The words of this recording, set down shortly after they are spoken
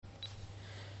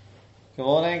Good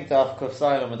morning, Daf Kuf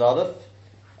Zayin Amud Aleph.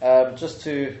 Just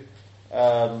to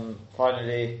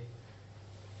finally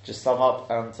just sum up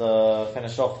and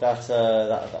finish off that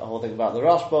whole thing about the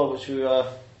Rashba, which we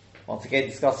were once again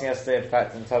discussing yesterday. In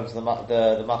fact, in terms of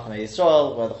the Machane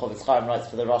Yisrael, where the Chofetz Chaim writes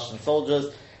for the Russian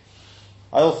soldiers.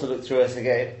 I also looked through it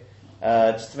again,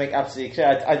 just to make absolutely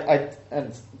clear.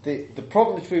 And the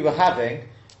problem which we were having,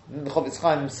 the Chofetz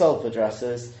Chaim himself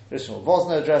addresses, Rishon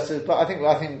Vosner addresses, but I think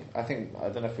I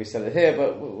don't know if we said it here,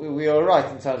 but we are right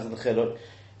in terms of the chiluk,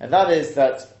 and that is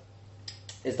that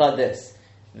it's like this: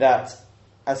 that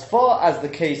as far as the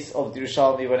case of the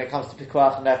Yerushalmi, when it comes to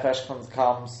Pikuach Nefesh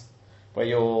comes, where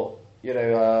you're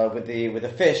with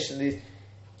the fish and these,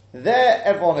 there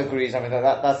everyone agrees. I mean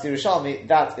that's the Yerushalmi.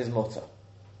 That is mutter,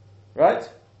 right?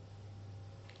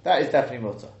 That is definitely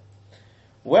mutter.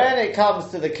 When it comes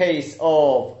to the case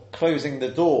of closing the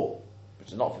door,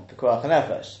 which is not for Pikuach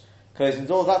Nefesh, closing the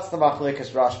door, that's the Machalikas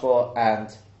Rashba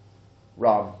and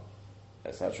Ram,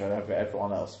 etc., and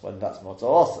everyone else, when that's mutter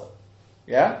also.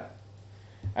 Yeah?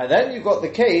 And then you've got the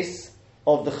case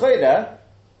of the Chayda.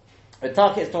 The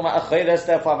Taki is talking about a Chayda,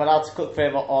 therefore I'm allowed to cook for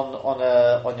him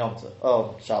on Yom Tov,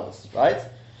 on Shabbos, right?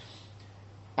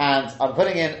 And I'm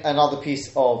putting in another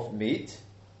piece of meat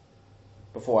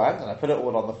beforehand, and I put it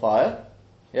all on the fire.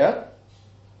 Yeah?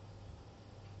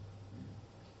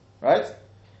 Right?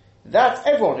 That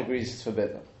everyone agrees is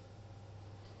forbidden.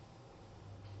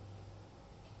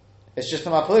 It's just a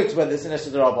machloek whether it's an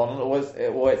Issa D'Rabbanan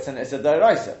or it's an Issa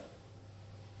D'Oraisa.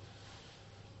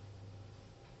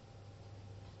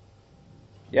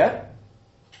 Yeah?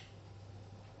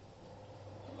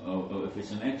 Oh, if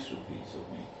it's an extra piece of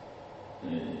meat,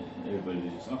 everybody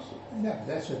is also. No,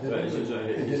 that's a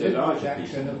deliberate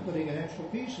action of putting an extra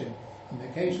piece in. In the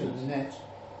case of the net,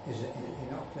 is that the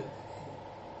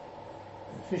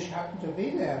fish happen to be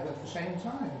there, but at the same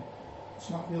time, it's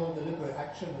not your deliberate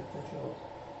action that you're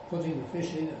putting the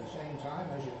fish in at the same time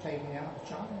as you're taking out the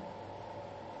child.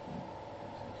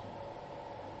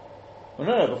 Well,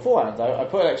 no, beforehand I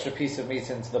put an extra piece of meat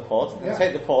into the pot, and then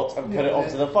take the pot and put it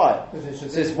onto the fire.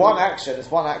 So it's one action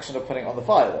of putting it on the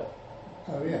fire, though.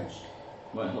 Oh, yes.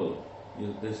 Well,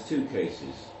 there's two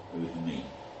cases with meat.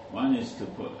 One is to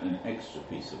put an extra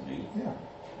piece of meat. Yeah.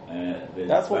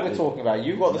 That's what we're talking about.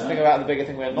 You've got this thing about the bigger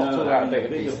thing. We're not talking about a bigger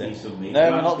piece of meat.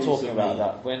 No, we're not talking about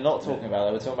that. We're not talking about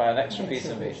that. We're talking about an extra piece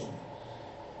of meat. You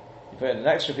put an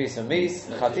extra piece of meat,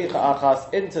 chaticha achas,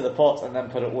 into the pot and then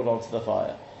put it all onto the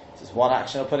fire. So it's one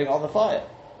action of putting it on the fire.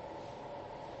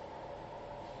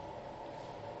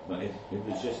 But if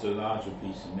it's just a larger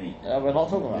piece of meat... No, we're not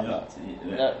talking about that.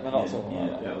 No, we're not talking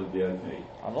about that. That would be okay.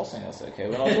 I'm not saying that's okay.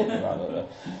 We're not talking about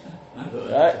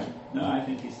that. No, I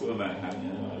think he's talking about having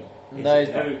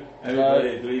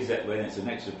everybody agrees that when it's an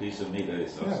extra piece of meat, that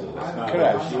it's also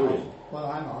correct. What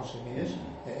I'm asking is,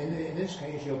 in this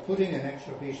case, you're putting an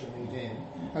extra piece of meat in.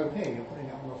 Okay, you're putting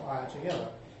it on the fire together.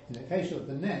 In the case of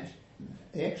the net,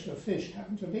 the extra fish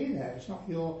happen to be there. It's not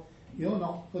you're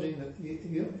not putting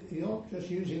you're just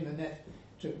using the net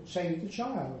to save the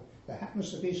child. There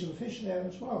happens to be some fish there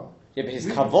as well. Yeah, but his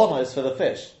kavanah is for the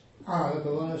fish. The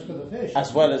kavanah is for the fish.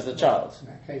 As well as the child. In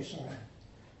that case,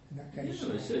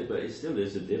 but it still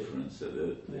is a difference.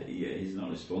 He's not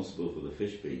responsible for the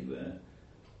fish being there.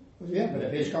 Well, yeah, but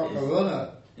if he's got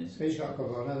kavanah, then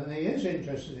he is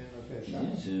interested in the fish.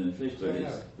 Interested in the fish,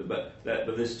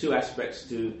 but there's two aspects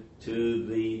to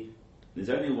the. There's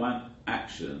only one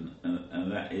action, and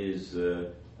that is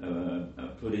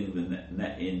putting the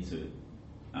net into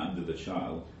under the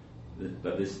child.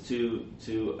 But there's two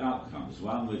outcomes.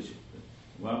 One which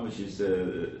is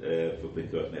for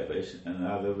Pikuach Nefesh, and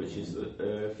another which is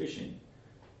fishing.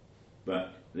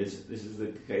 But this is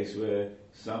the case where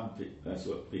that's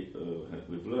what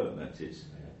we've learned. That is,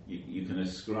 you can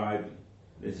ascribe.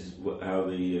 This is how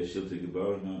the Shiltei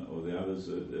Geborah or the others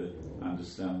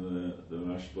understand the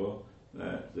Rashba.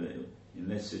 That in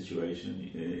this situation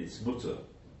it's mutter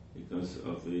because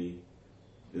of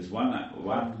there's one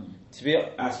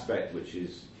aspect which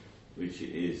is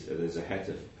there's a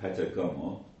heter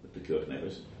gomer, the Pikuach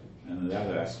Nefesh, and the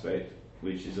other aspect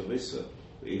which is a issa.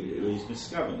 He's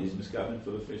misgovern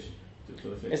for the fish.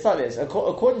 It's like this.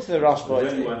 According to the Rashba,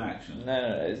 there's only one action.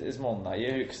 No, it's more than that.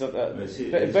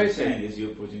 Both saying is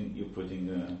you're putting.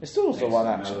 It's still also one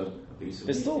action.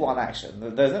 It's still one action.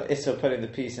 There's no issa putting the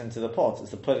piece into the pot.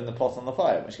 It's the putting the pot on the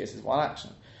fire, in which case it's one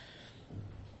action.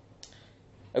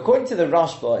 According to the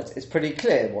Rashba, it's pretty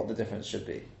clear what the difference should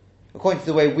be. According to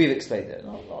the way we've explained it,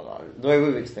 the way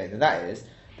we've explained it, that is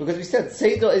because we said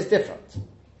Seder is different.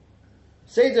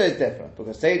 Seder is different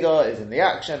because Seder is in the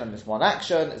action and it's one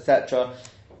action, etc.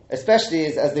 Especially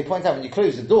as they point out when you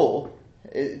close the door,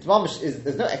 It's mamish.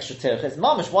 There's no extra tircha. It's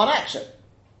mamish one action.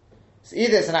 So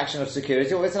either it's an action of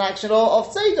security or it's an action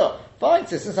of tzeidah. Fine.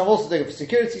 So since I'm also doing it for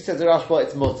security, says the Rashba,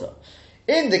 it's mutter.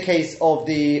 In the case of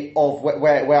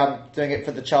where I'm doing it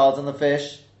for the child and the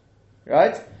fish,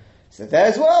 right? So there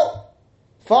as well.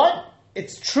 Fine.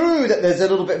 It's true that there's a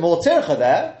little bit more tircha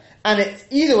there, and it's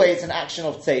either way it's an action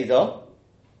of tzeidah,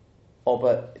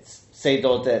 but it's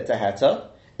tzeidah de heta.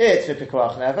 It's for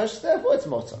pikuach nefesh, therefore it's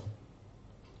mutter.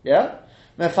 Yeah?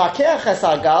 Mefakeach es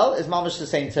agal is mamish the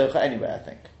same tircha anyway, I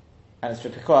think. And it's for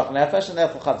pikuach nefesh, and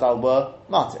therefore Chazal were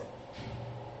matir.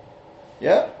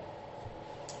 Yeah?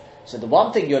 So the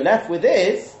one thing you're left with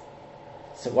is,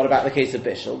 so what about the case of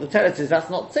Bishul? The teretz is that's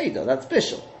not tzeidah, that's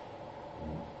Bishul.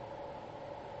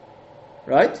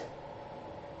 Right?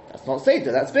 That's not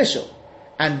tzeidah, that's Bishul.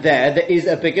 And there is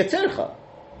a bigger tircha.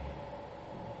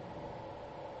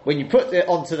 When you put it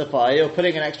onto the fire, you're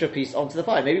putting an extra piece onto the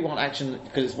fire. Maybe one action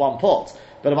because it's one pot,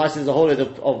 but there's a whole load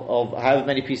of however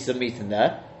many pieces of meat in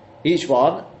there. Each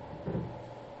one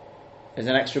is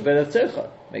an extra bit of tircha.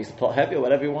 Makes the pot heavier,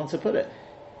 whatever you want to put it.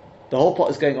 The whole pot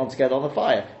is going on together on the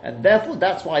fire, and therefore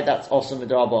that's why that's also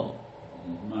midrabanan.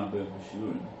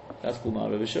 That's called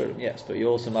ma'aber b'shurim, yes, but you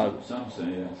also ma'aber. Some say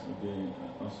that would be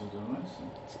also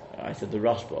the I said the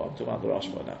Rashba. I'm talking about the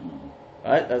Rashba now.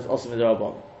 Right? That's also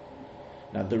midrabanan.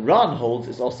 Now the Ran holds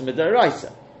it's also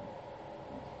midaraisa.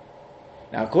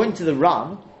 Now according to the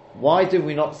Ran, why do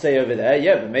we not say over there?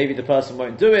 Yeah, but maybe the person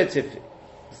won't do it if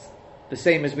it's the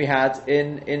same as we had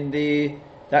in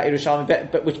that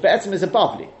Yerushalmi, but which Be'etzim is a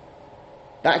Bavli.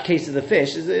 That case of the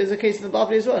fish is a case of the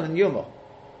Bavli as well in Yuma.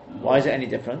 Why is it any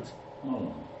different?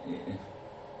 Oh,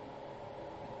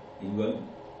 he won't.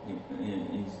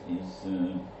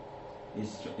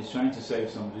 He's trying to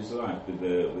save somebody's life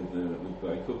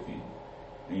by cooking,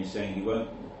 and you're saying he won't.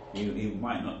 He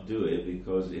might not do it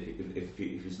because if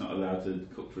he's not allowed to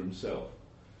cook for himself,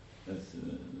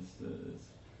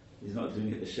 he's not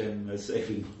doing it Hashem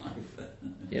saving life.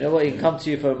 You know what? He can come to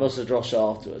you for a Musa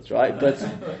Drosha afterwards, right? But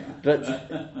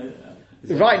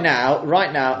right now,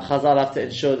 Chazal have to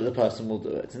ensure that the person will do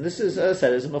it, and this is, as I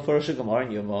said, is a Mefurish Gemara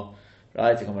in Yuma,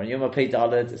 right? The Gemara in Yuma Pei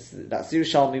Dalet. That's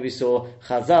Yerushalmi we saw.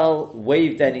 Chazal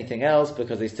waived anything else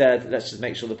because they said, let's just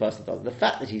make sure the person does it. The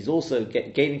fact that he's also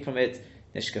gaining from it,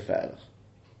 Nishkafer.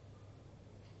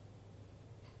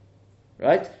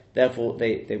 Right? Therefore,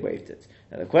 they waived it.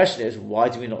 Now the question is, why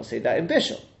do we not say that in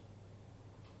Bishul?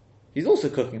 He's also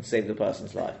cooking to save the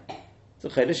person's life. So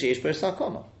Chedesh Yesh Ber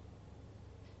Sakoma.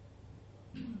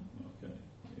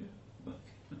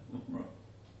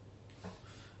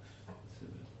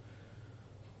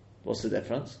 What's the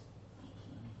difference?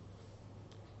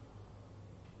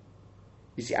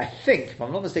 You see, I think, if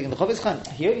I'm not mistaken, the Chofetz Chaim,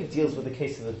 he only deals with the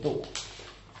case of the door.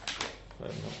 If I'm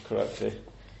not correctly.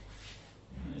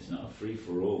 It's not a free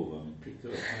for all. I mean, pick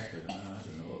up. I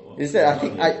don't know what. Is there?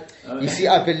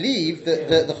 I believe that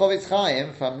the Chofetz Chaim,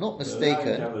 if I'm not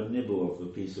mistaken, have a nibble of the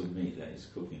piece of meat that he's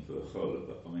cooking for the cholah,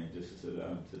 but I mean, just to allow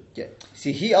him to. Yeah.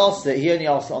 See, he only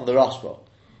asked it on the Rashba.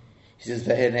 He says,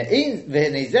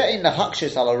 "V'hinei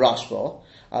lahakshis ala Rashba,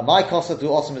 my kosa do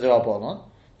also midrabanan,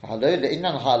 v'haloi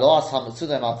le'inan halos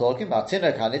hamitzuda ma'adolkim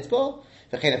v'atinah kanitzbo,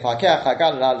 v'chein v'hakeach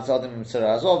hagal la'alizodim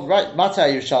mitzvah azov." Right, Mata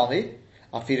Yerushalmi.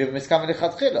 Afiru miskam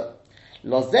lechatchila.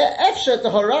 Lo zeh efshet the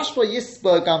Rashba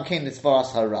yisbo gam kein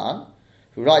litzvaras Haran,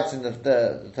 who writes in the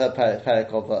third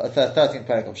parak of 13th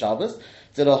parak of Shabbos,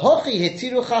 the lohochi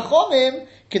hitiru chachomim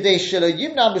kedei shelo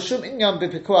yimna b'shum inyan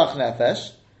b'pikuach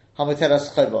nefesh hamuteras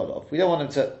chayvolov. We don't want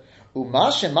him to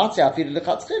umash and matzeh afiru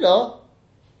lechatchila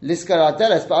liskar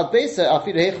adeles ba'ad beisa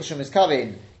afiru heichushum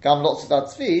miskavein gam lots of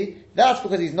tzvi. That's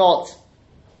because he's not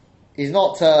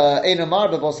eino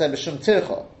marba b'oseh b'shum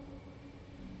tircha.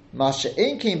 Masha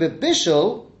Inkin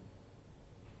bebishul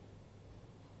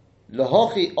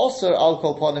lahochi osir al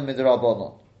kol panim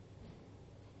midrabanon.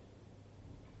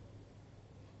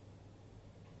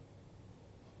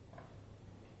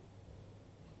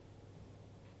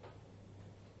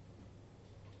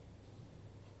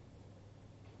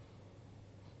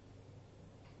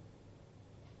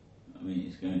 I mean,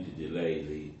 it's going to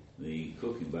delay the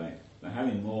cooking by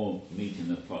having more meat in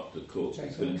the pot to cook.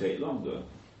 It's going to take longer.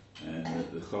 And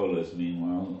the cholas,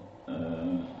 meanwhile,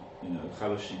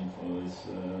 chalashing for his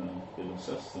bit of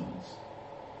sustenance.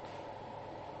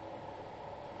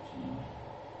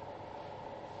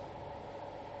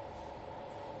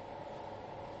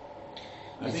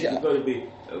 I think you've got to be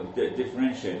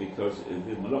differentiate because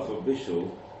the malach of bishul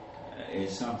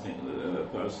is something that a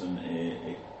person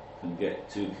can get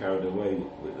too carried away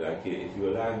with. Like if you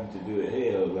allow him to do it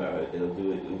here, he'll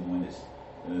do it even when there's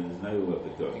no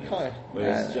begotten.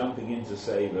 Whereas jumping in to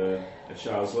save a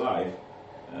child's life,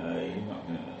 you're not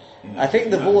going to. I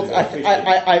think the Vort,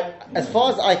 as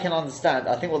far as I can understand,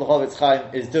 I think what the Chofetz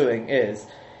Chaim is doing is,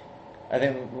 I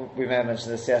think we may have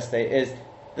mentioned this yesterday, is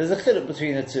there's a chiluk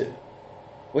between the two.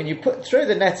 When you throw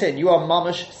the net in, you are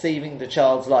mamash saving the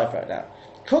child's life right now.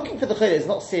 Cooking for the chiluk is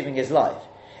not saving his life.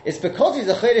 It's because he's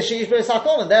a chiluk sheish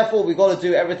b'sakon, and therefore we've got to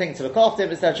do everything to look after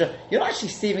him, etc. You're not actually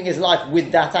saving his life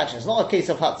with that action. It's not a case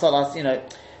of hatzalas,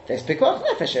 there's pikuach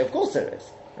nefesh, of course there is,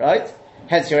 right?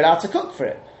 Hence you're allowed to cook for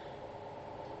him.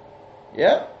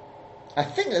 Yeah? I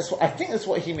think that's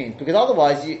what he means, because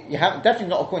otherwise you have definitely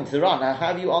not according to the Ran. Now, how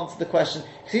have you answered the question?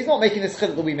 Because he's not making this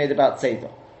chiluk that we made about Seder.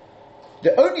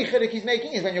 The only chiluk he's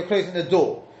making is when you're closing the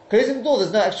door. Closing the door,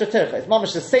 there's no extra tircha. It's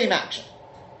mamash the same action.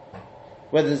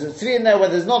 Whether there's a tzvi in there,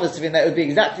 whether there's not a tzvi in there, it would be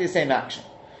exactly the same action.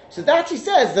 So that he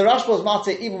says the Rashba is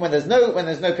matir even when there's no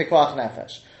pikuach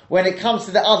nefesh. When it comes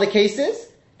to the other cases,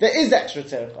 there is extra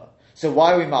tircha. So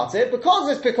why are we matir? Because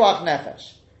there's pikuach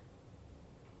nefesh.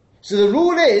 So the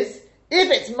rule is,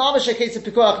 if it's mamash a case of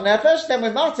pikuach nefesh, then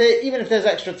we're matir even if there's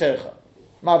extra tircha.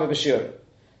 Marba b'shurim.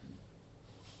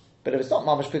 But if it's not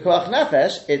mamash pikuach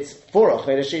nefesh, it's for a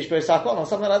chedesh sheish b'sakon or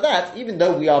something like that. Even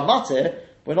though we are matir,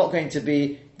 we're not going to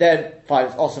be then fine.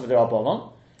 It's also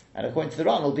midrabanon, and according to the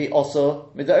Ran, it'll be also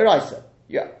midoraisa.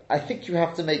 Yeah, I think you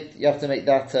have to make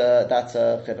that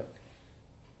chiluk.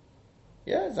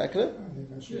 Yeah, is that clear? I think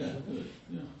that's Yeah.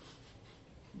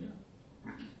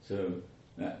 So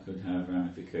that could have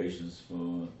ramifications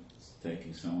for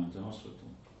taking someone to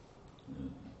hospital.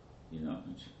 You're not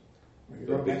mentioning. You've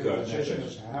got to make a decision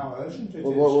as to how urgent it is.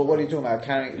 What are you talking about?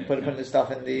 Putting the stuff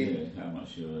in the... Yeah, how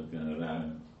much you're going to allow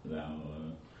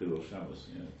Chilul Shabbos,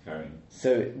 carrying.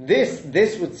 So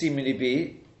this would seemingly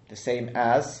be the same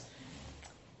as,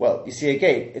 well, you see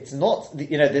again, it's not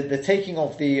the taking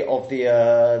of the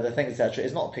thing, etc.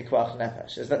 is not pikuach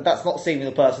nefesh. That's not saving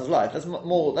the person's life. That's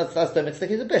more. That's the mitzvah.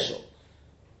 He's a bishul.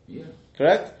 Yeah.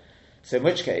 Correct. So in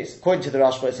which case, according to the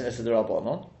Rashba, it's an issa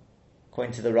d'Rabbanon.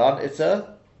 According to the Ran, it's an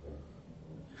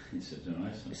issa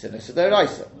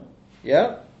d'Oraisa.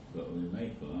 Yeah. But we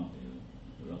make aren't we?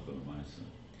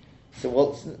 So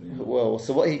what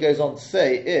he goes on to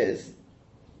say is,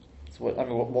 what the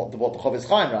Chofetz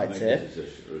Chaim writes here.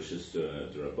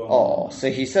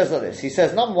 So he says like this. He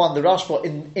says, number one, the Rashba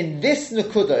in this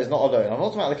Nakuda is not alone. I'm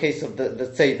not talking about the case of the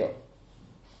Tzeidah.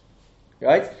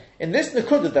 Right? In this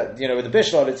Nakuda that, with the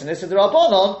Bishol, it's an Issa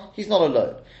D'Rabbanon, he's not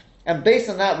alone. And based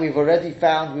on that, we haven't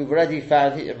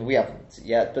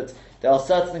yet, but there are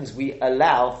certain things we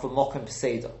allow for Mokum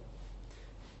Peseda.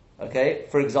 Okay?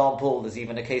 For example, there's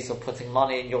even a case of putting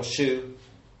money in your shoe.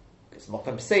 It's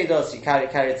Mokum Peseda, so you carry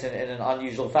it in an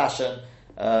unusual fashion.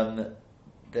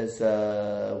 There's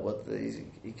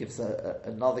he gives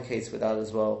another case with that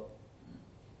as well.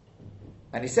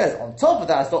 And he says, on top of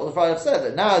that, as Dr. Freidach said,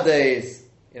 that nowadays,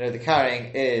 the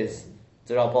carrying is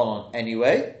D'Rabbanon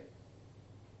anyway.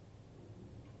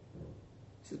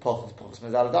 It's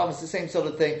the same sort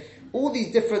of thing. All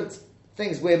these different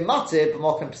things we're matir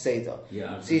b'mokum peseda.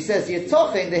 Yeah, so he says the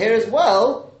Yitochin, the here as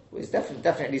well, is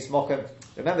definitely smokum.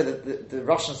 Remember that the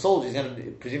Russian soldier is going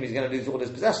to presume he's going to lose all his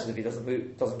possessions if he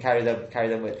doesn't carry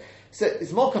them with. So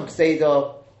it's mokum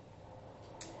peseda,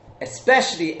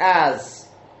 especially as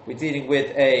we're dealing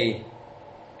with a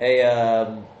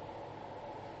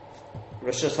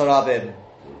Rishus Harabim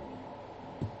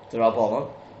D'Rabbanon.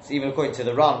 So even according to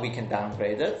the Ran, we can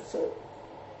downgrade it. So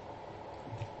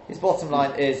his bottom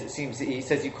line is, it seems that he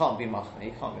says you can't be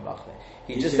machne.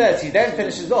 He then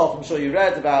finishes off. I'm sure you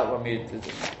read about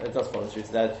it does follow through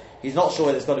to that. He's not sure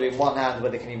whether it's got to be in one hand,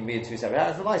 whether it can even be in two separate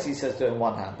hands. The nice he says do it in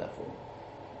one hand. Therefore,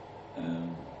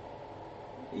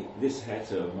 this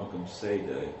heter of Mokum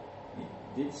Seder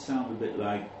did sound a bit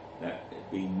like that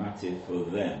being matir for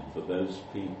them, for those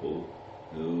people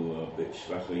who are a bit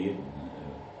shvachayim.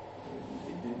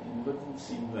 It didn't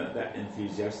seem that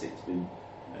enthusiastic to be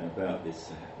about this.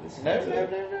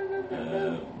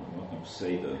 No. Mokum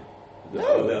Seder.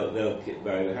 They'll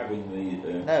by having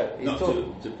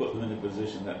to put them in a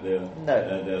position that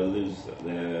they'll lose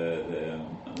their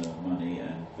money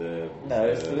and the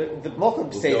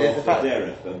Mokum Seder, the fact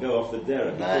they'll go off the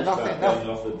derech. No, nothing. Going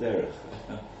off the derech.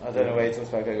 I don't know where he talks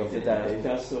about going off the derech. He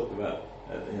does talk about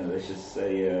they should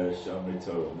say Shomri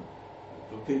Torah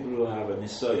for people who have a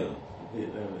nisoyon.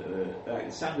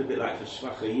 It sounded a bit like for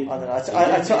Shvachayim.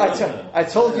 I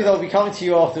told you they'll be coming to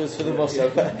you afterwards for the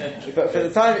Musaf, but for the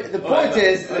time, the point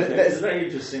is it's very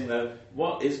interesting though.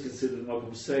 What is considered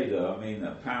Mokum Seder? I mean,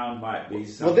 a pound might be.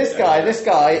 Well, this guy has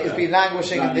been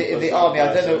languishing in the army.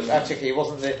 I don't know. Actually, he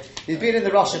wasn't. He's been in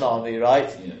the Russian army,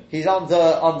 right? Yeah. He's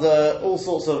under all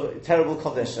sorts of terrible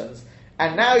conditions.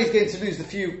 and now he's going to lose the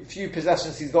few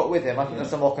possessions he's got with him. I think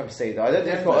that's a mokum seder. I don't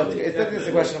think it's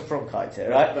a question of frumkeit here,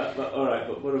 right? But all right,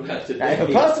 but what about today? Now, if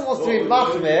a person wants to be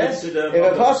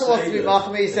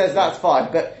machmir, he says that's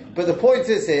fine. But the point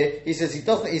is here, he says he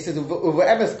doesn't. He says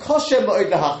uve'emes kosher ma'od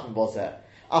lahachmir bozeh.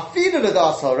 Afilu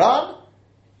l'das haran.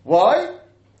 Why?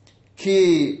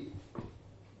 Ki.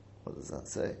 What does that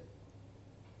say?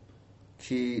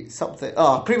 Ki something.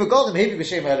 Prima godim hevi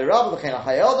b'shem el rabbi v'chein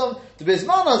achayodam. The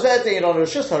bizman hazeh tein on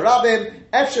rishus harabim.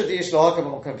 Efshad yish lohakam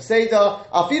b'mokum seder.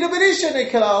 Afilu b'rishen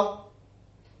ikalal.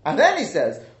 And then he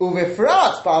says,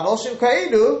 "Uvefrat ba'anoshim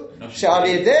kailu she'al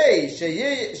yedei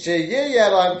she'yeh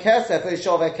yelahem kesef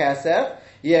v'shoveh kesef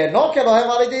yeh nokel lahem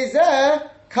al yedei zeh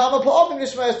kama pa'omim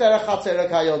nishmeres derech chatzera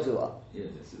kayodua." Yeah,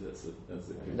 that's a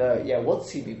good. No, yeah. What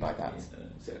does he mean by that?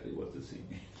 Exactly. What does he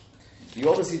mean? You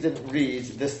obviously didn't read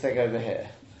this thing over here.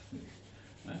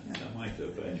 I might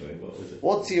have, but anyway, what was it?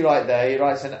 What's he write there? He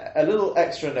writes a little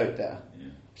extra note there, Yeah.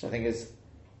 which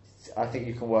I think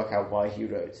you can work out why he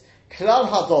wrote. Klal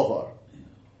hadover,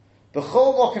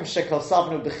 b'chol mokem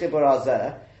shekosavnu b'chibur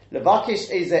hazeh, levakish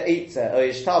eze eitze o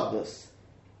yishtadlus.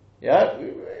 Yeah,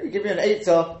 we give you an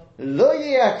eitze. Lo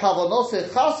yeh kavonos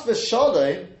chas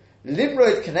v'sholem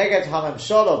limroid k'neged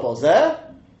hamemshala bozeh.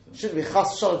 Shouldn't be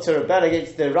chas v'sholem to rebel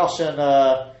against the Russian,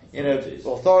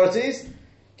 authorities.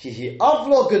 Ki hi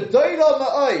avlo gedoyla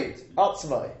ma'oid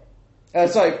atzmai.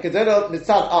 Gedoyla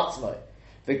mitzad atzmai.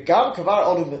 The gam kavar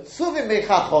olu mitzuvim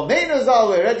mechachomenu zal.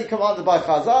 We're already commanded by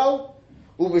Chazal.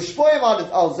 Ubishpoim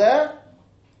al zeh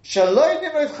shaloi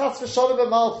nimrod chas v'sholem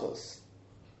b'malchus.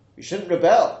 We shouldn't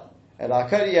rebel. El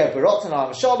hakari yeh berotan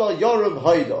ha'amshala yorum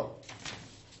hoido.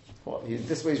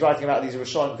 This is what he's writing about these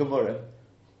Rishonim Gemurim.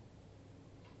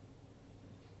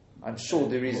 I'm sure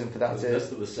the reason for that is.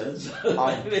 For the sense.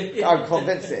 I'm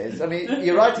convinced it is. I mean,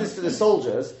 you're writing this for the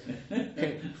soldiers.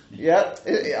 Yeah,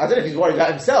 I don't know if he's worried about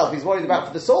himself. He's worried about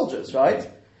for the soldiers, right?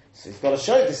 So he's got to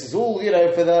show this is all,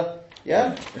 for the.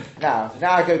 Yeah. Now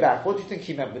I go back. What do you think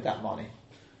he meant with that money?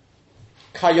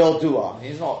 Kayodua.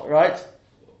 He's not right.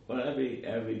 Well, every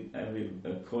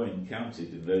coin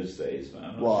counted in those days. But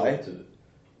I'm not Why? Sure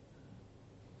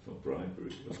for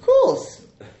bribery. Of course.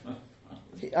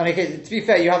 I mean, to be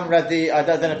fair, you haven't read I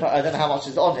don't know how much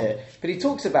is on here, but he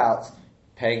talks about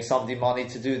paying somebody money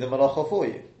to do the malacha for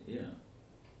you. Yeah.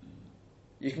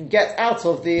 You can get out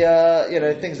of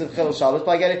the things of Chilul Shabbos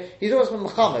by getting. He's always been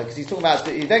Muhammad because he's talking about.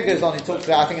 He then goes on. He talks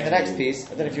about. I think in the next piece. I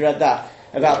don't know if you read that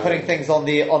about putting things on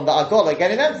the agola,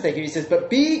 getting them to take it. He says, but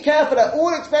be careful at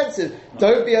all expenses.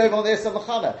 Don't be over on the Issa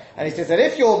Muhammad. And he says that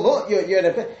if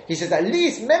he says at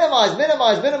least minimize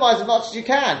as much as you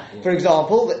can. Yeah. For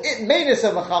example, the main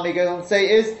Issa Muhammad goes on to say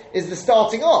is the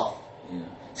starting off. Yeah.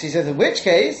 So he says, in which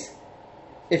case,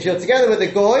 if you're together with the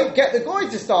goy, get the goy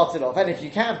to start it off, and if you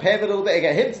can, pay him a little bit and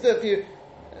get him to do it for you.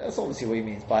 That's obviously what he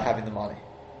means by having the money.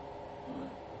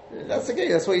 That's okay.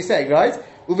 That's what he's saying, right?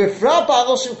 Uvefra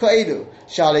ba'anoshim kailu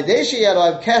shalidei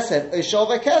sheyelohem kesef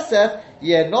ishova kesef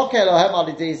yenok Elohem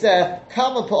alidei zeh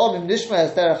kama pa'omim nishma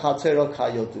es derech haTorah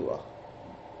kayodua.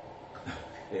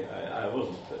 I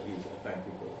wasn't. Thank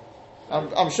you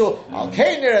for. I'm sure.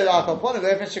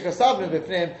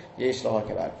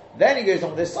 Then he goes on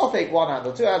with this suffix one hand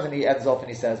or two hands, and he ends off and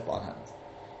he says one hand.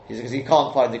 Because he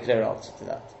can't find the clear answer to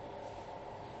that.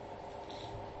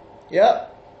 Yeah.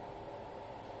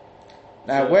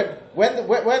 Now, when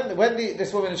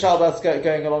this woman in childbirth is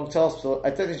going along to hospital, I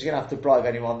don't think she's going to have to bribe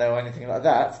anyone there or anything like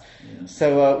that. Yeah.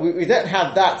 So we don't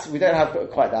have that. We don't have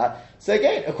quite that. So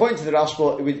again, according to the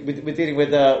Rashba, we're dealing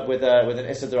with an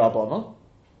Issa D'Rabbanan.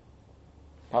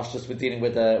 Pashtus, we're dealing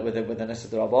with an Issa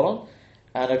D'Rabbanan.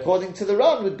 And according to the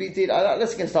Ran, would be dealing.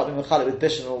 Let's again start with Mechalek with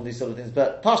Bish and all these sort of things.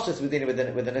 But Pashtus, we're dealing with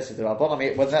an Issa D'Rabbanan. I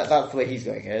mean, that's the way he's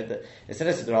going here. It's an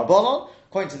Issa D'Rabbanan.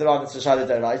 According to the Ran, it's a Shada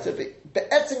D'Oraisa. But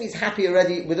Etzim is happy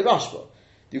already with the Rashba.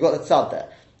 You've got the Tzad there.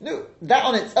 No, that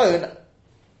on its own,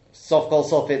 Sof Kol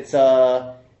Sof, it's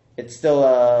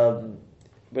still.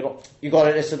 You got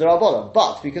an Issa D'Rabbanan.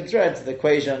 But we can throw into the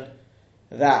equation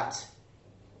that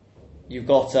you've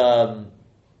got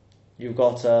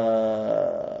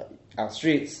out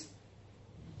streets,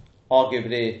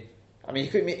 arguably, I mean, you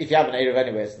could, if you have an Eruv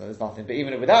anyway, so there's nothing, but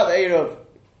even without the Eruv,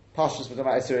 Pashtus would come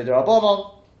out Isra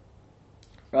D'Rabbanan,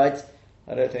 right?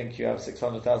 I don't think you have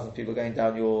 600,000 people going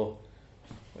down your,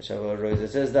 whichever road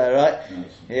it is there, right? Nice.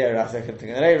 Yeah, that's I can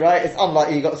think of the name, right? It's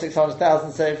unlikely you got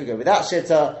 600,000, so if you go with that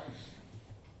shitter,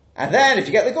 and then if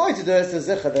you get the guy to do it, there's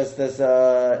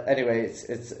Zicha, anyway,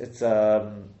 it's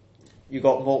you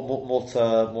got more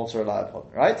to rely upon,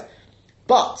 right?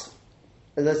 But,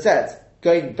 as I said,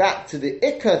 going back to the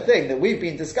Ikka thing that we've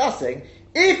been discussing,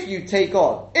 if you take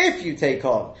on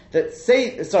that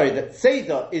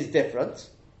Seder is different,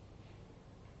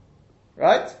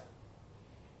 right?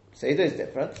 Seder is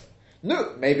different.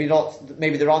 No, maybe not.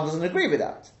 Maybe the Ran doesn't agree with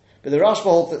that. But the Rashba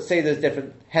holds that Seder is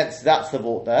different. Hence, that's the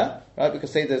vault there, right?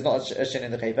 Because Seder is not a shin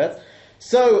in the chaypet.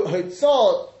 So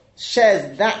Hotzah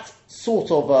shares that sort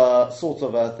of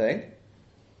a thing.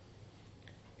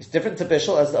 It's different to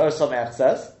Bishul, as the Or Sameach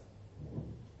says.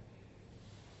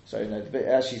 Sorry, no,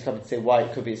 actually he's coming to say why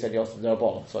it could be said Yosim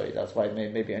D'Rabbanon. Sorry, that's why it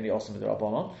may be only Yosim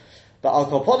D'Rabbanon. But Al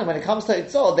Koponim, when it comes to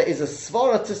Hotzah, there is a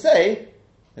svara to say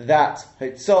that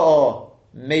Hotzah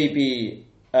maybe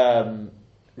Ribu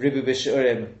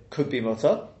B'Shurim could be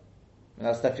mutter, and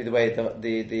that's definitely the way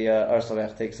the Or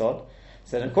Sameach takes on.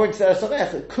 So then according to the Or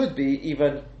Sameach, it could be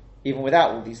even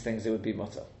without all these things, it would be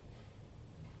mutter.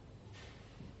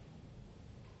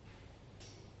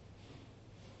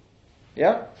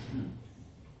 Yeah?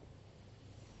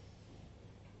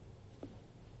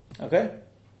 Okay?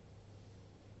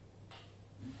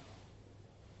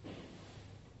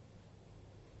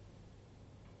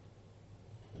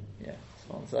 Yeah, just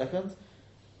 1 second.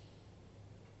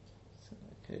 So in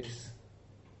that case.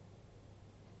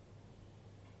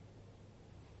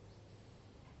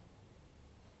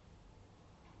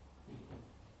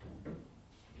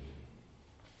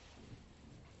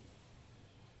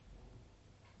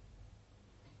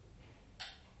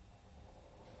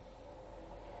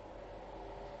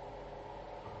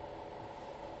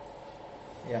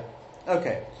 Yeah.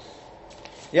 Okay.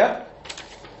 Yeah.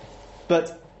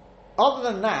 But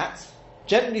other than that,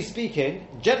 generally speaking,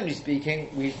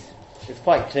 it's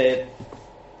quite clear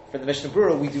from the Mishnah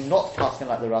Berurah, we do not pass him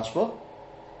like the Rashba.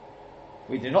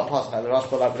 We do not pass him like the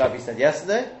Rashba, like we said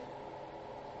yesterday.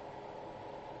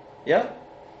 Yeah.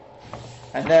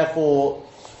 And therefore,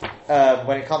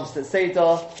 when it comes to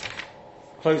Seder,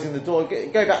 closing the door,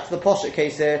 go back to the Poshet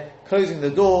case here, closing the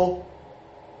door.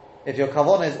 If your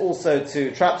kavanah is also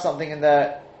to trap something in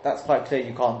there, that's quite clear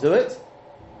you can't do it.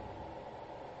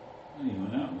 Even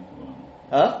without the kavanah.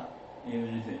 Huh?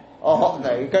 Even if it... Oh,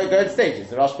 no, go in stages.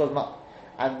 The Rashba not.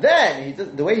 And then,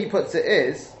 the way he puts it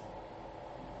is,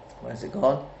 where's it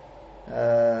gone?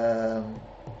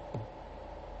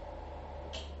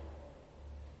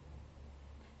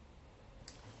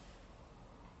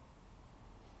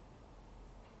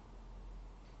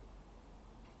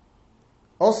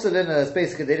 Also, then it's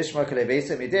basically the Yiddish Markele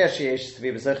Beisa. Midei Sheyesh to be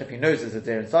B'Zech if he knows there's a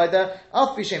deer inside there.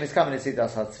 Af Bishem is coming to see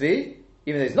Das Hatzvi,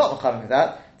 even though he's not Mechavim for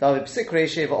that. That'll be Psik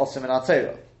Reishi v'Osem in our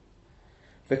Torah.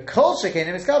 The Kol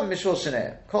Shekenim is coming Mishvul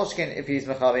Sheneh. Kol Shekenim if he's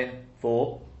Mechavim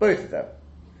for both of them.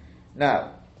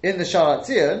 Now, in the Sharat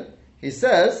Zion, he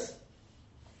says,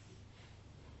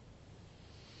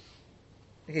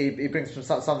 he brings from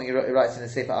something he writes in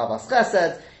his Sefer Avas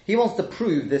Chesed. He wants to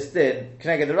prove this din,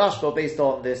 Kneged the Rashba, based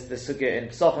on this sugya in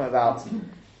Pesachim about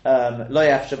Lo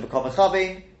Yafsha B'Kol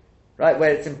Mechavim, right, where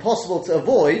it's impossible to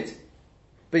avoid,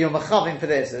 but you're Mechavim for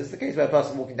this. It's the case where a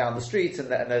person walking down the street and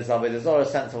there's Avodah Zorah,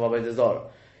 sense of Avodah Zorah.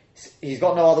 He's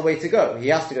got no other way to go. He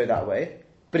has to go that way,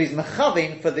 but he's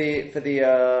Mechavim for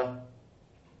the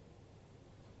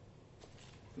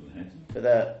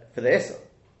Issa.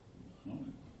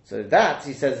 So that,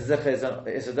 he says, is a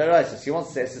deraisa. He wants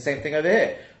to say it's the same thing over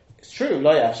here. It's true,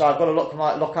 lo yafsha, I've got to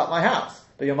lock up my house,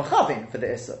 but you're machavim for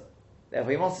the issa.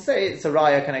 Therefore, he wants to say it's a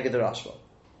raya keneged the Rashba.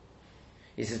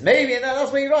 He says maybe, and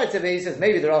that's what he writes it. He says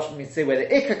maybe the Rashba means to say where the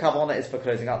ikka kavana is for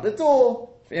closing up the door,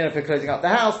 for closing up the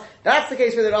house. That's the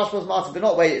case where the Rashba is martyr, but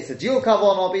not where it's a dual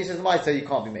kavana. But he says so you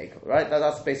can't be makel, right?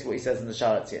 That's basically what he says in the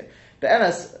Sharat here. But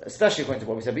Emes, especially according to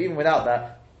what we said, but even without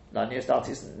that, no, near start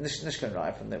is nishkan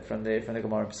raya from the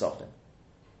Gemara in Pesachim.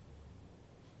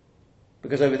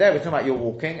 Because over there we're talking about you're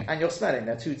walking and you're smelling.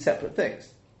 They're two separate things.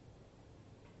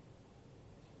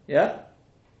 Yeah?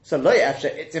 So lo yafsha,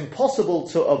 it's impossible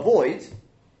to avoid,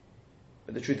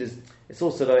 but the truth is, it's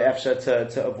also lo yafsha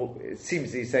to avoid. It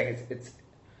seems he's saying it's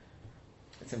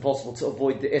impossible to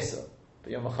avoid the issa,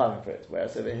 but you're machavim for it.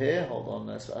 Whereas over here, hold on,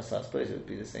 I suppose it would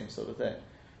be the same sort of thing.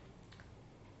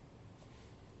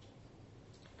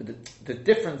 But the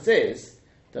difference is,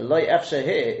 the lo yafsha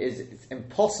here is it's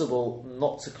impossible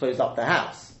not to close up the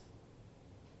house.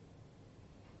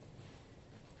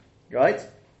 Right?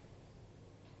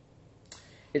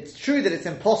 It's true that it's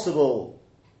impossible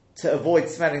to avoid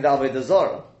smelling the Avodah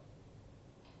Zorah.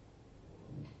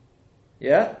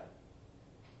 Yeah?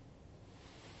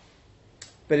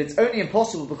 But it's only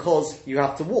impossible because you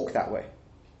have to walk that way.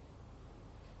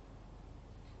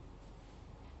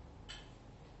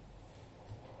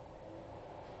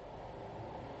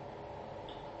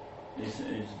 It's a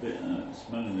bit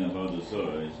smelling the Avodah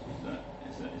Zorah is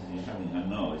you're having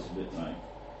hana. It's a bit like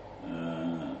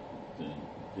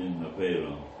doing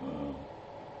Mavera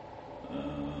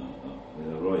with a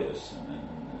Royus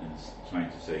and trying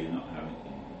to say you're not having,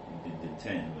 you didn't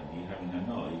intend when you're having a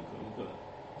no.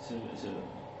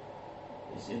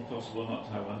 It's impossible not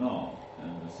to have a no,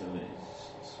 and so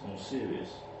it's more serious.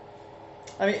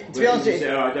 I mean, to be honest, you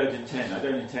say, I don't intend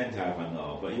to have a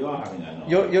no, but you are having a no.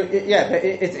 Yeah, but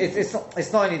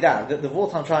it's not only that. The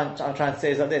vort I'm trying to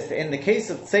say is like this: that in the case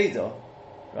of tzeder,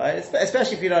 right,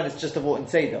 especially if you learn it's just a vort in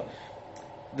tzeder,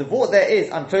 the vort there is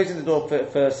I'm closing the door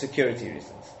for security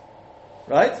reasons,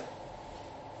 right?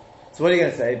 So what are you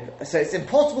going to say? So it's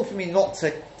impossible for me not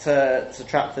to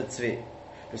trap the tzvi.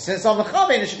 But since I'm a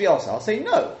chamin, it should be also. I'll say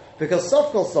no, because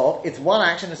sof kol sof, it's one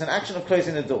action. It's an action of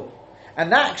closing the door. And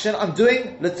that action I'm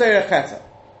doing l'tzorech cheta.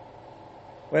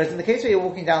 Whereas in the case where you're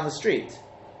walking down the street,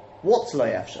 what's lo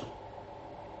yafsha?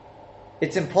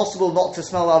 It's impossible not to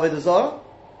smell avodah zarah.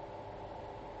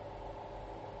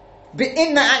 But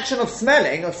in the action of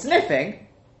smelling, of sniffing,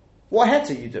 what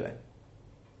heta are you doing?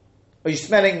 Are you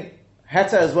smelling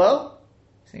heta as well?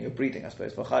 So you're breathing, I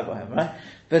suppose, for chai bohem, right?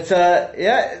 But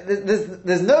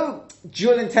there's no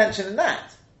dual intention in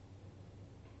that.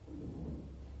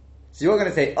 So you're going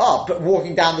to say, but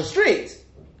walking down the street.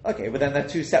 Okay, but then they're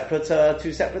two separate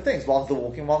things. One's the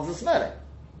walking, one's the smelling.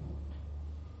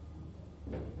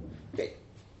 Okay.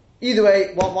 Either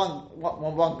way, one.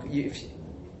 If you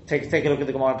take a look at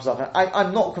the Gemara Pesach.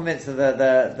 I'm not convinced that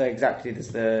they're exactly the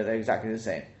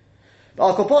same. But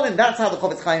Al Koponim, that's how the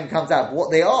Chofetz Chaim comes out. But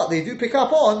what they do pick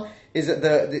up on is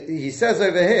that he says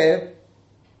over here.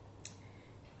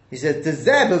 He says,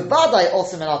 they want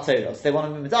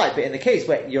to move but in the case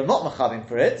where you're not machavim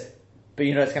for it, but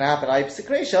you know it's going to happen,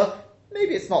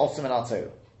 maybe it's not osam and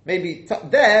Torah. Maybe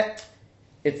there,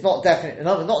 it's not definite.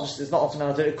 No, not just it's not osam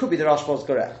and Torah. It could be the Rashba is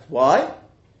correct. Why?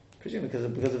 Presumably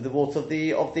because of the water of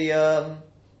the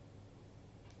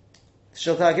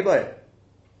Shilta HaGiborim.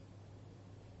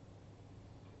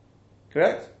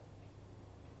 Correct?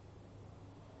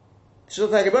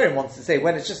 Shilta HaGiborim wants to say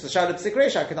when it's just the shadow of Psik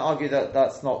Reisha, I can argue that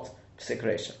that's not Psik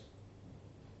Reisha.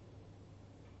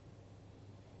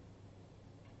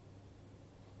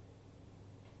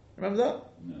 Remember that?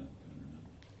 No.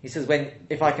 He says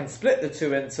if I can split the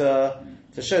two into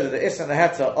to show that the Is and the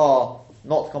Heta are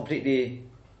not completely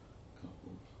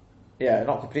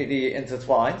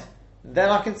intertwined, then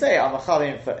I can say I'm a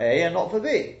Chalim for A and not for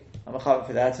B. I'm a Chalim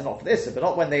for the Heta and not for the Issa, but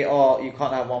not when they are, you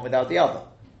can't have one without the other.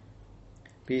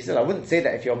 But he said, I wouldn't say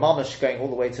that if you're mamash going all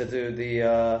the way to do the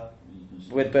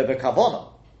with kavana.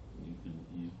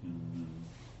 You can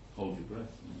hold your breath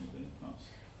when you're going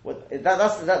Well,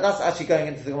 past. that's actually going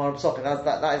into the Gemara Pesach, and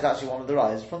that is actually one of the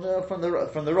rises from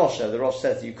the Rosh. The Rosh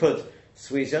says you could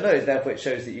squeeze your nose, therefore it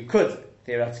shows that you could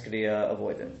theoretically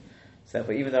avoid it. So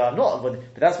therefore, even though I'm not avoiding,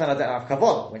 but that's when I don't have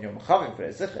kavana. When you're machavim for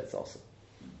it, it's also.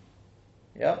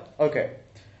 Yeah. Okay.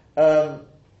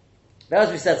 As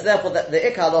we said, so therefore the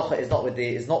Ikar Halacha is not with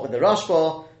the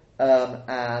Rashba,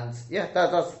 and yeah,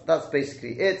 that's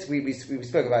basically it. We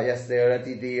spoke about yesterday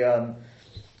already.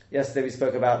 Yesterday we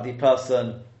spoke about the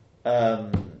person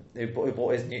who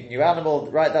bought his new animal.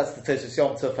 Right, that's the Tosus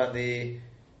Yom Tov and the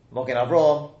Mogen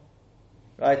Avraham.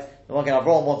 Right, the Mogen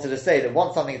Avraham wanted to say that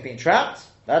once something has been trapped,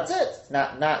 that's it.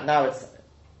 Now it's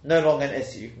no longer an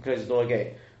issue. You can close the door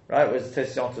again. Right, whereas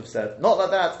Tosus Yom Tov said not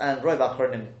like that, and Rov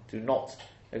Achronim do not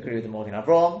agree with the Mogen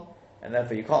Avraham, and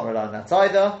therefore you can't rely on that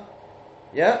either.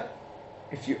 Yeah?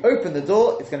 If you open the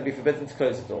door, it's going to be forbidden to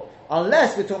close the door.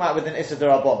 Unless we're talking about with an Issa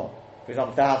D'Rabbanan. For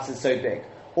example, if the house is so big.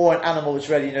 Or an animal which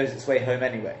already knows its way home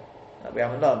anyway. That we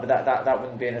haven't learned, but that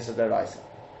wouldn't be an Issa D'Oraisa.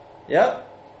 Yeah?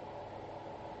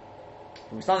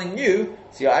 If it's something new,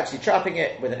 so you're actually trapping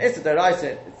it with an Issa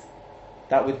D'Oraisa,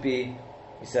 that would be,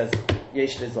 he says,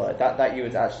 Yesh L'Zoy. That you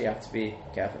would actually have to be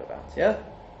careful about. Yeah?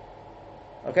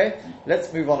 Okay,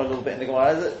 let's move on a little bit in the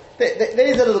Gemara. There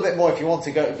is a little bit more if you want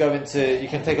to go into. You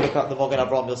can take a look at the Mogen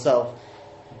Avraham yourself.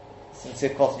 Since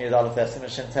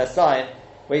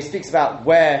where he speaks about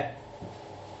where,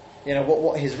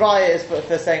 what his raya is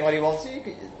for saying what he wants.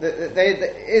 It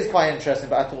is quite interesting,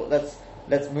 but I thought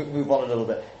let's move on a little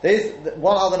bit. There is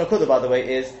one other nakuda, by the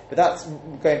way, but that's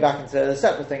going back into a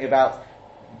separate thing about.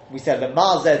 We said this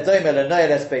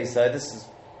is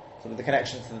sort of the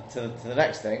connection to the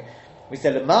next thing. We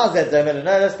said, and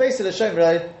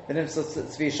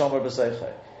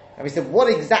we said, what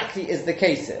exactly is the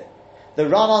case here? The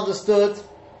Ran understood,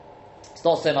 it's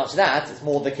not so much that, it's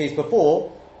more the case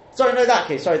before. That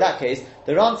case.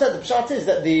 The Ran said the pshat is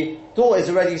that the door is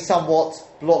already somewhat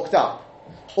blocked up,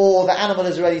 or the animal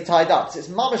is already tied up. So it's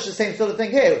mamish the same sort of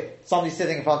thing here. Somebody's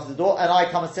sitting in front of the door, and I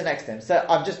come and sit next to him. So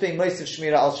I'm just being most of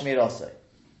Shmira al Shmira Asay.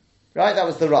 Right? That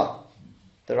was the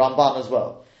Ramban as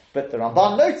well. But the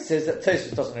Ramban notices that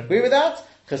Tosfos doesn't agree with that,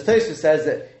 because Tosfos says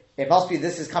that it must be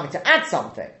this is coming to add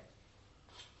something.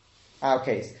 Our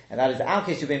case. And that is our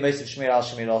case, you're being most of Shmir al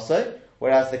Shmir also,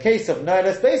 whereas the case of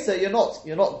Noeles Besa, you're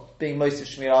not being most of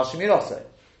Shmir al Shmir also.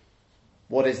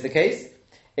 What is the case?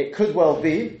 It could well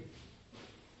be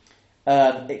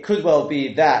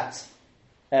that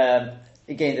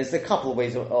again, there's a couple of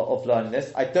ways of learning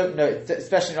this. I don't know,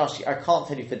 especially in Rashi, I can't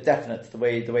tell you for definite the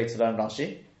way to learn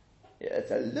Rashi.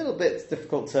 It's a little bit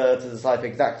difficult to decipher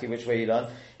exactly which way you learn.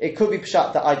 It could be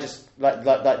pshat that I just like the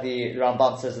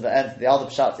Ramban says at the end. The other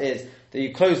pshat is that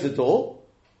you close the door.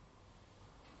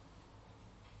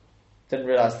 Didn't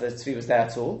realise the tzvi was there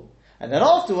at all, and then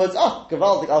afterwards,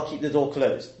 gavaldik, I'll keep the door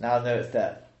closed. Now I know it's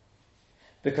there,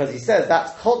 because he says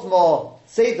that's kodmo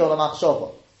seidol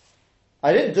amachshava.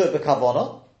 I didn't do it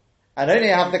b'kavona, and only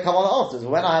have the kavona afterwards.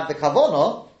 When I have the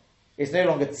kavona, it's no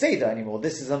longer tzeda anymore.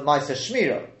 This is a ma'aser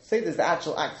shmira. Tzeda is the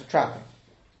actual act of trapping.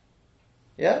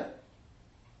 Yeah?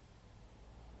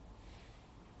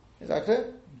 Is that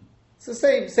clear? It's the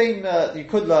same, you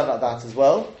could learn like that as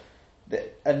well.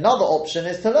 Another option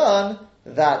is to learn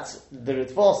that the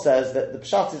Ritva says that the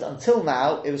pshat is until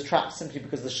now, it was trapped simply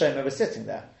because the shomer was sitting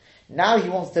there. Now he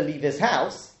wants to leave his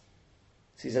house,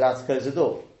 so he's allowed to close the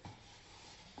door.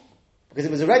 Because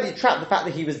it was already trapped, the fact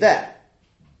that he was there.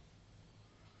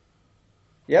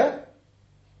 Yeah?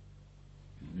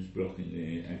 He was blocking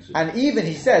the exit. And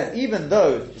he says, even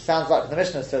though it sounds like the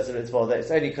Mishnah says that it's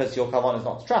only because your kavanah is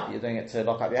not to trap, you're doing it to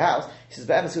lock up your house. He says,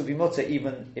 but emes would be mutter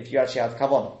even if you actually had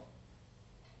kavanah.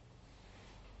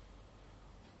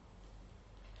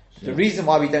 The reason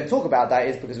why we don't talk about that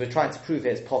is because we're trying to prove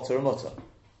it's potter or mutter.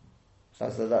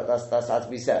 That's as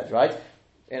we said, right?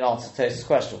 In answer to Tosfos'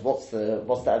 question, what's the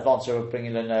advantage of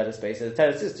bringing in the space? The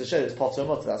Torah is to show that it's potter or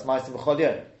mutter. That's ma'aser b'chol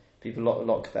yom. People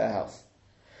lock their house.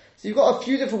 So you've got a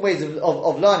few different ways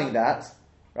of learning that,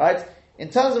 right? In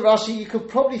terms of Rashi, you could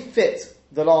probably fit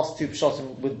the last two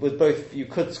pshatim with both. You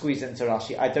could squeeze into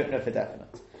Rashi. I don't know for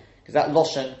definite, because that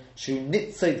loshen shu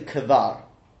nitzed kavar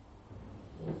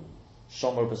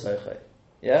shomer b'sochei,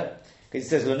 yeah, because he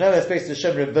says l'noel space to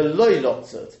shomer v'loy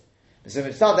lotzud. So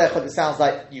it sounds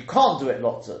like you can't do it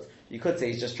lotzud. You could say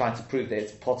he's just trying to prove that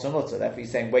it's potter mutter. Therefore, he's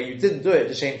saying where you didn't do it,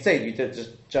 the shame say you did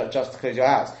just to close your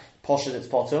house. Poshut, it's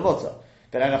potter mutter.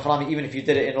 But even if you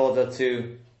did it in order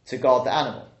to guard the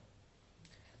animal.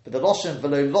 But the loshen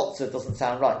v'lo lotzud doesn't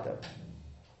sound right though,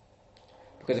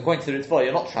 because according to the Ritva,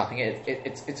 you're not trapping it.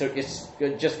 It's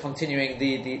just continuing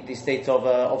the state of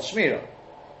shmira.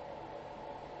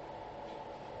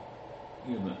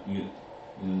 Yeah, but you're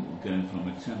going from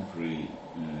a temporary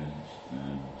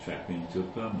trapping to a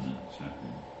permanent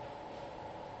trapping.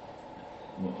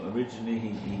 Well,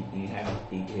 originally he had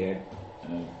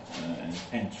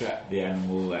entrapped the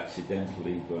animal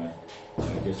accidentally by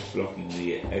just blocking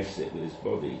the exit with his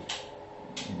body,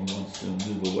 and he wants to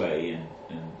move away,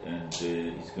 and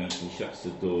he shuts the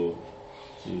door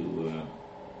to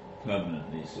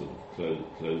permanently sort of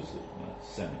close it,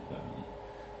 semi-permanently,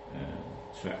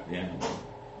 trap the animal.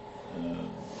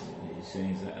 He's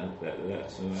saying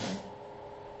that's all right.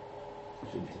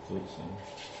 Should have thought so.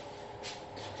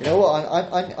 You know what?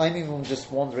 I'm even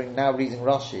just wondering now, reading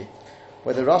Rashi,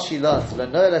 whether Rashi learns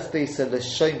l'noeles beisa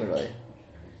l'shomeroi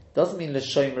doesn't mean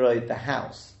l'shomeroi the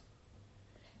house.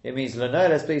 It means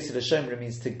l'noeles beisa l'shomeroi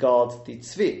means to guard the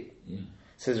tzvi. Yeah.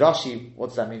 Says Rashi, what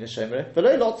does that mean l'shomeroi?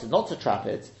 V'lo lotzud, not to trap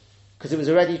it, because it was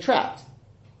already trapped.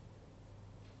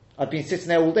 I've been sitting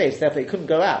there all day, so therefore it couldn't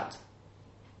go out.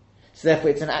 So therefore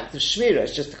it's an act of shmira.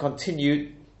 It's just to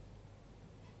continue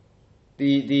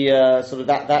the sort of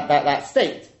that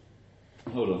state.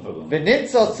 Hold on.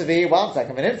 V'nimtzot tzvi, one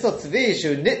second. V'nimtzot tzvi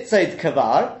shu nitzed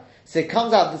kavar. So it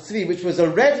comes out the tzvi which was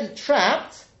already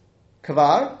trapped,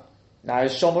 kavar, now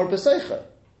is shomor b'soicha.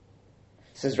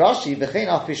 Says Rashi, v'chein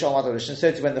afi shomar dorishin.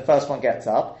 So when the first one gets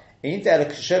up, it's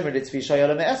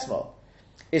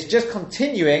just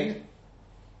continuing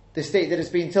the state that it's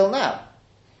been till now.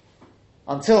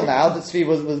 Until now, the tzvi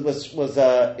was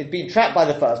it'd been trapped by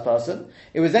the first person.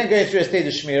 It was then going through a state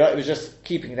of shmira. It was just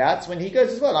keeping that. So when he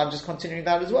goes as well, I'm just continuing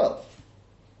that as well.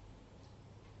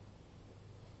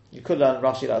 You could learn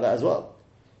Rashi like that as well.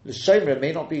 The shomra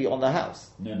may not be on the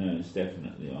house. No, it's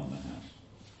definitely on the house.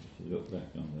 If you look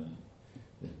back on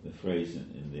the phrase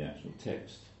in the actual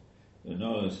text, the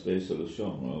noah space of the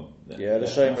shomra. The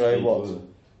shomra what?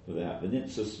 For the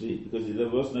nitzah tzvi, because there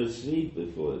was no tzvi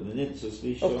before. The nitzah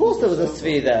tzvi. Of course, there was a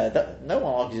tzvi there. No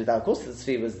one argues with that. Of course, the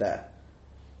tzvi was there.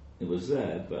 It was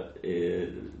there, but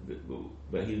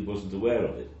he wasn't aware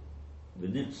of it.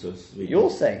 V'nimtza Svi. You're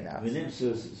saying that.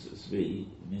 V'nimtza Svi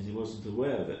means he wasn't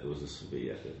aware that there was a Svi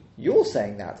yet. You're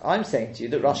saying that. I'm saying to you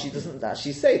that Rashi doesn't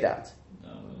actually say that. No,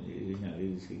 you can't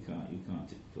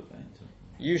put that into it.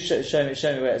 You show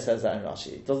me where it says that in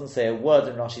Rashi. It doesn't say a word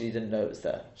in Rashi. He didn't know it was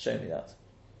there. Show me that.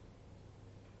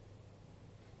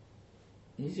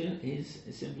 He's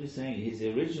simply saying his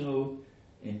original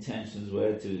intentions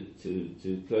were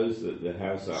to close the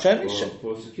house up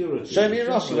for security. Show me in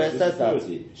Rashi where it says that.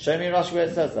 Show me in Rashi where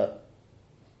it says that.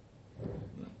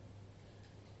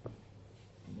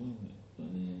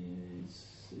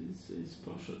 It's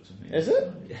partial to me. Is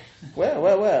it?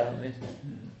 Where? I mean,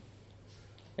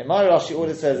 in my Rashi, all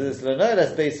it says is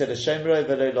 "L'noeles beised l'shemroi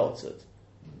v'lo lotzud."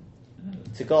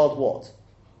 To guard what?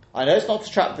 I know it's not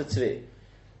to trap the tzvi.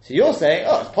 So you're saying,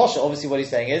 it's posher. Obviously, what he's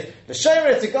saying is the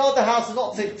shemroi to guard the house and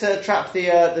not to trap the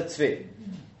tzvi.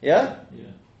 Yeah.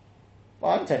 Yeah.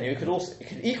 Well, I'm telling you, it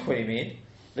could equally mean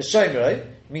the shemroi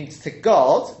means to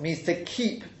guard, means to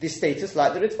keep the status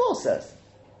like the Ritva says.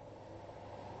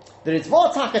 The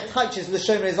Ritva taka touches the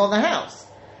shemroi is on the house.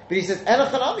 But he says,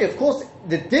 Enochanami, of course,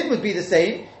 the din would be the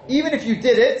same, even if you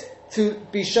did it to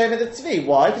be shomer the tzvi.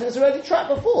 Why? Because it was already trapped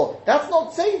before. That's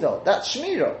not Seidah, that's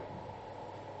Shmira.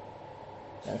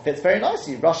 And it fits very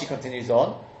nicely. Rashi continues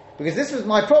on, because this was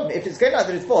my problem. If it's going like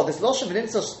the Ritva, this Lashon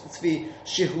v'nimtza tzvi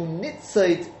shehu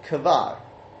nitzayd kavar.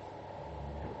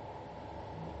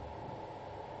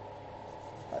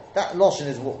 That Lashon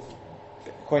is what,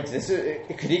 according to this,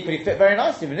 it could equally fit very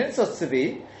nicely. V'nimtza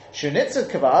tzvi shehu nitzayd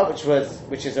kavar,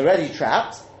 which is already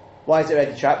trapped. Why is it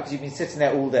already trapped? Because you've been sitting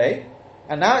there all day,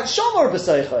 and now it's shamor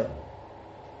b'soichai.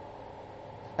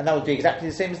 And that would be exactly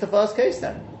the same as the first case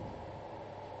then.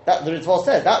 That the Ritva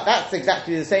says that's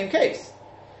exactly the same case.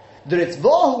 The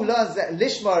Ritva who learns that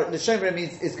lishmar l'shomer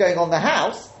means is going on the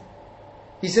house.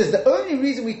 He says the only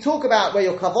reason we talk about where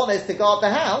your kavanah is to guard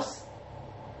the house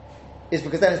is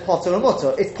because then it's potter and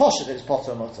mutter. It's posh that it's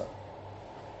potter and mutter.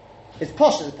 It's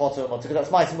posh that it's potter and mutter because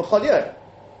that's ma'asim b'chol yom.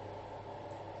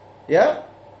 Yeah.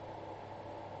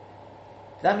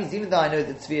 That means even though I know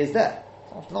that tzvi is there,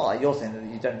 it's not like you're saying that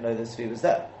you don't know that tzvi was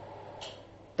there.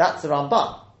 That's the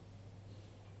Ramban.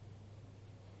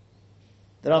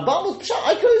 The Ramban was pshat.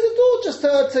 I closed the door just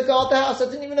to guard the house. I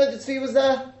didn't even know the tzvi was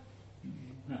there.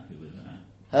 I'm happy with that.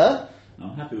 Huh?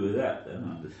 I'm happy with that. Then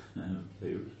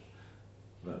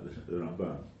about the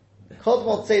Ramban. Chod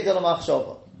motzei de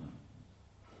l'machshava.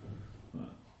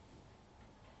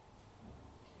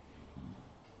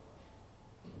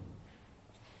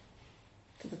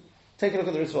 Take a look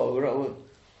at the Ritva.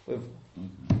 We've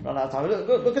run out of time.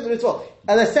 Look at the Ritva.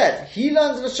 As I said, he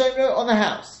learns the Shomro on the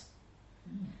house.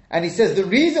 And he says the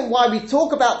reason why we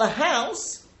talk about the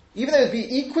house, even though it would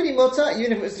be equally mutter,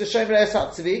 even if it was the Shomro Esat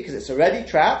Tzvi, because it's already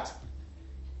trapped,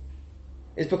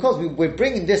 is because we're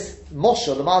bringing this Moshe,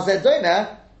 the Mazeh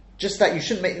Domer, just that you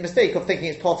shouldn't make the mistake of thinking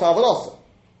it's Potter Avalosa.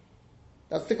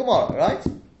 That's the Gemara, right?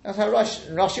 That's how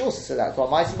Rashi also said that.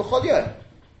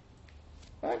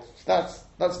 Right? So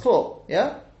that's cool,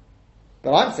 yeah?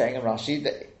 But I'm saying in Rashi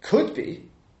that it could be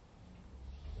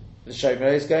the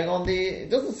Shomer is going on it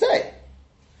doesn't say.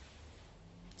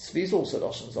 Tzvi is also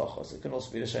Lashon Zachos. It can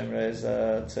also be the Shomer is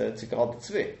to guard the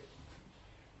Tzvi.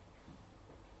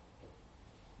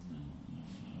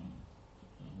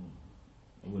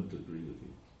 I wouldn't agree with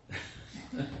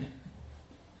you.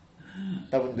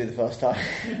 That wouldn't be the first time.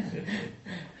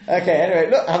 Okay, anyway,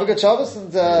 look, have a good Shabbos,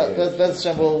 and Bez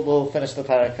Hashem we'll finish the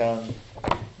parak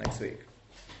next week.